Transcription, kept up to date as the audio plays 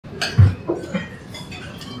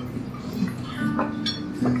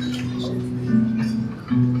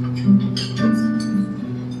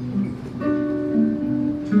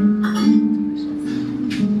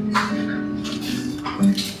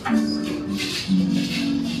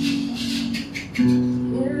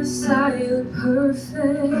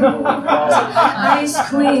perfect ice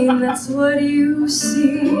queen, that's what you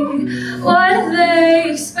see, what they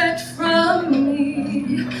expect from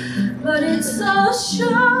me, but it's all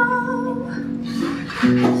show.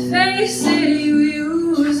 Face it, you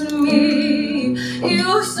use me.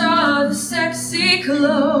 You saw the sexy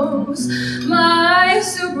clothes, my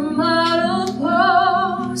supermodel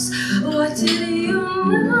pose. What did you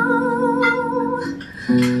know?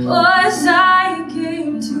 Was I a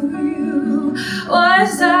game to you?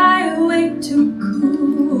 Was I way too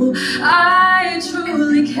cool? I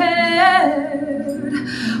truly cared.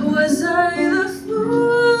 Was I the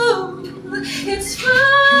fool? It's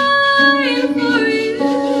fine for you.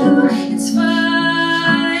 It's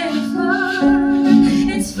fine, fine.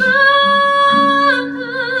 It's fine.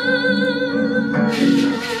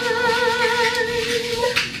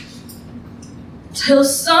 Till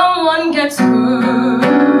someone gets hurt.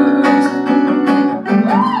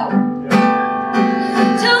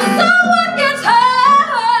 Till someone gets hurt.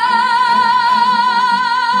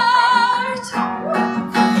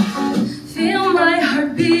 Feel my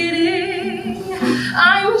heart beating.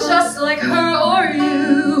 I'm just like her or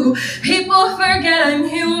you. People forget I'm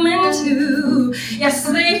human too. Yes,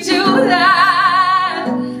 they do that.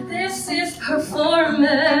 This is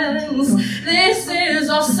performance. This is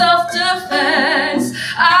all self-defense.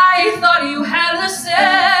 I thought you had the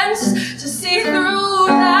sense to see through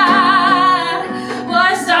that.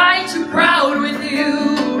 Was I too proud with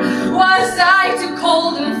you? Was I too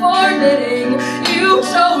cold and forbidding? You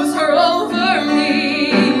chose her over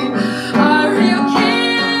me. Are you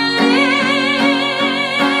kidding?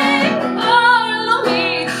 All of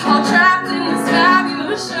me, all trapped in this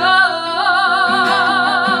fabulous show.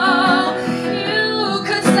 You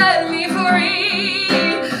could set me free,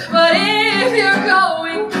 but if you're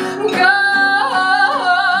going, go.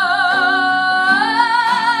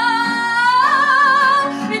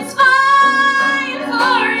 It's fine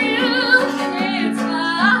for you. It's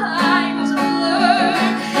fine to learn.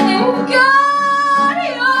 And God,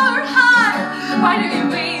 you're hot. Why do you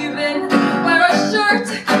even wear a shirt?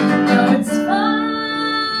 No, it's fine.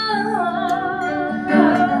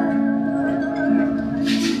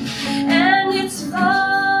 And it's fine.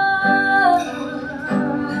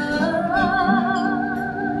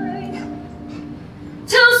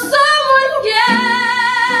 Till someone gets,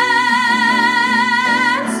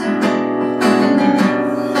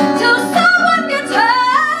 till someone gets hurt,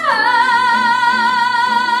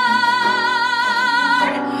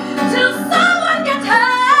 till someone gets hurt,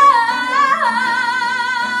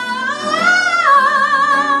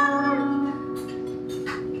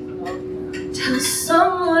 till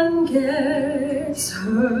someone gets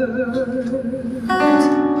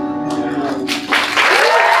hurt.